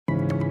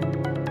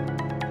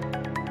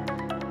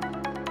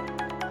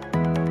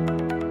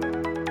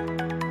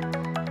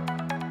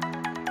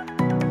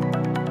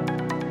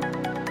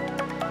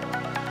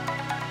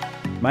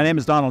My name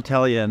is Donald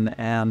Telian,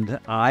 and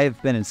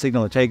I've been in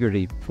signal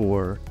integrity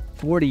for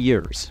 40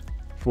 years,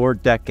 4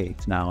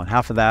 decades now. And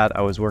half of that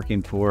I was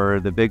working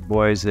for the big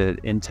boys at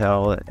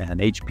Intel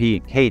and HP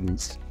and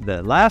Cadence.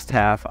 The last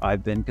half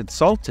I've been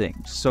consulting.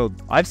 So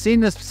I've seen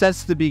this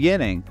since the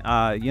beginning.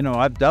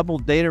 I've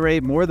doubled data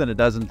rate more than a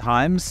dozen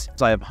times.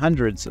 I have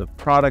hundreds of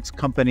products,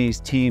 companies,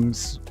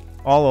 teams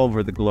all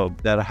over the globe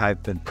that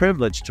I've been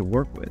privileged to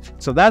work with.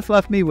 So that's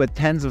left me with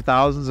tens of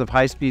thousands of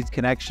high-speed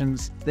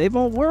connections. They've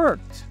all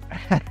worked.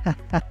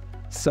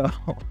 So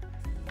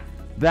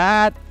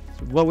that's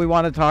what we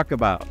want to talk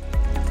about.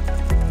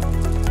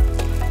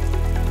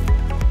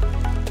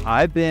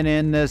 I've been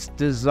in this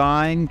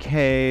design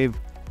cave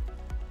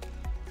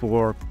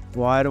for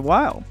quite a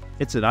while.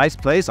 It's a nice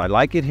place. I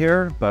like it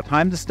here, but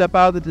time to step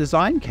out of the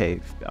design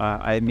cave.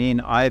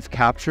 I've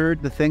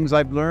captured the things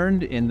I've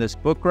learned in this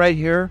book right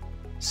here,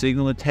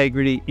 Signal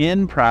Integrity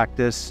in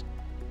Practice.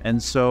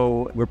 And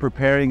so we're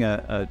preparing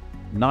a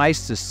nice,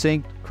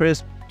 succinct,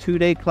 crisp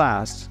 2-day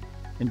class,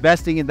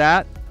 investing in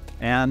that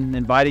and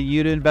inviting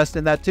you to invest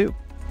in that too.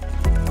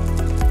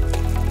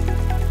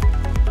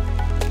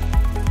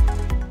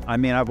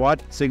 I've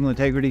watched Signal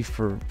Integrity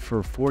for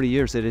 40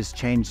 years. It has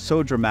changed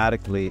so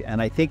dramatically,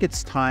 and I think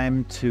it's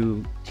time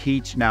to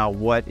teach now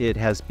what it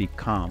has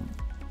become.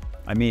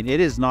 It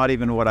is not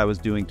even what I was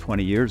doing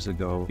 20 years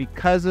ago.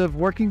 Because of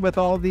working with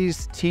all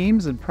these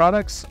teams and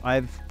products,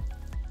 I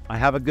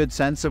have a good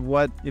sense of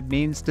what it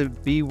means to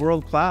be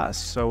world-class.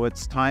 So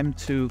it's time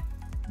to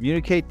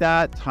communicate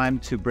that, time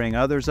to bring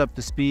others up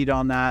to speed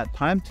on that,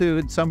 time to,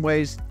 in some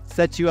ways,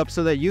 set you up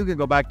so that you can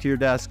go back to your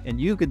desk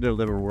and you can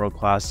deliver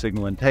world-class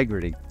signal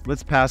integrity.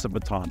 Let's pass a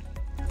baton.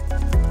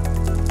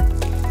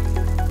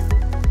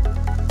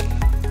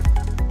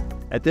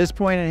 At this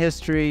point in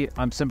history,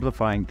 I'm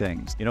simplifying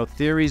things.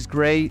 Theory's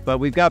great, but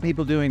we've got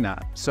people doing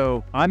that.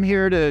 So I'm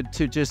here to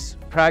just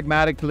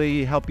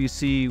pragmatically help you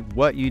see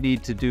what you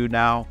need to do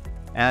now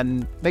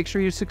and make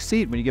sure you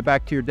succeed when you get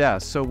back to your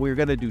desk. So we're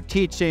gonna do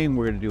teaching,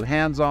 we're gonna do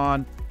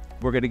hands-on,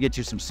 we're gonna get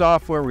you some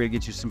software, we're gonna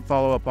get you some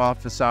follow-up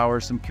office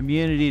hours, some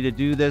community to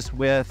do this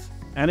with.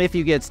 And if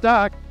you get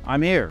stuck,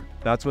 I'm here.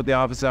 That's what the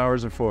office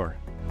hours are for.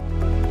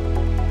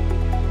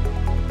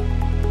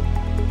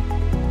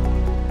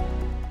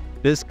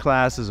 This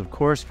class is, of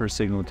course, for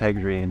signal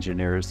integrity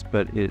engineers,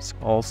 but it's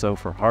also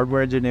for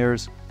hardware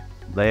engineers,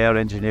 layout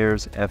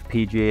engineers,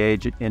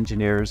 FPGA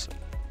engineers,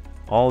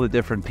 all the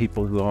different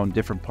people who own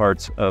different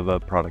parts of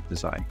a product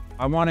design.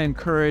 I want to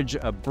encourage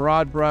a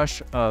broad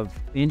brush of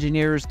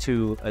engineers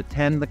to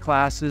attend the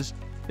classes.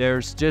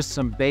 There's just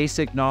some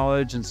basic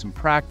knowledge and some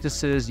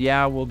practices.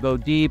 Yeah, we'll go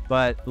deep,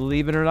 but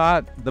believe it or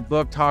not, the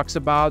book talks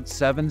about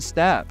 7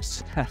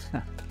 steps.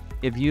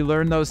 If you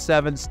learn those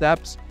 7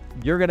 steps,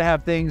 you're going to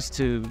have things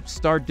to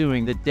start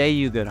doing the day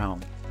you get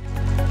home.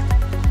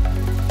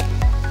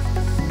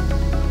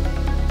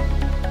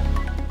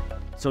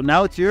 So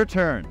now it's your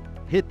turn.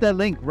 Hit that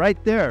link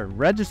right there.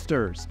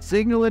 Registers.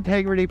 Signal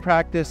Integrity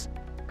Practice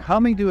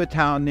coming to a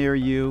town near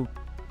you.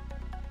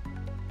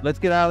 Let's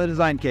get out of the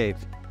design cave.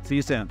 See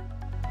you soon.